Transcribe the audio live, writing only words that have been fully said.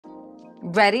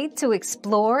Ready to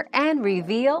explore and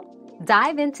reveal?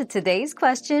 Dive into today's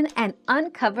question and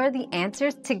uncover the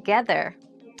answers together.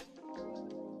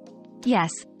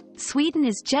 Yes, Sweden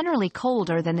is generally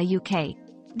colder than the UK.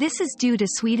 This is due to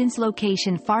Sweden's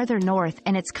location farther north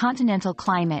and its continental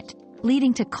climate,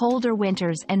 leading to colder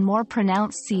winters and more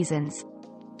pronounced seasons.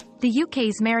 The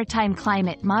UK's maritime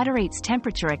climate moderates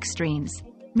temperature extremes,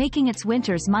 making its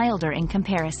winters milder in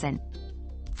comparison.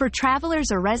 For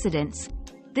travelers or residents,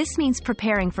 this means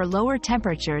preparing for lower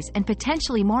temperatures and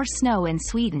potentially more snow in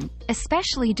Sweden,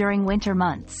 especially during winter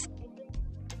months.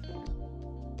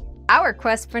 Our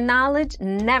quest for knowledge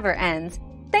never ends.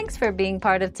 Thanks for being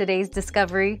part of today's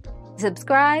discovery.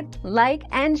 Subscribe, like,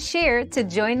 and share to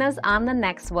join us on the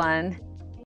next one.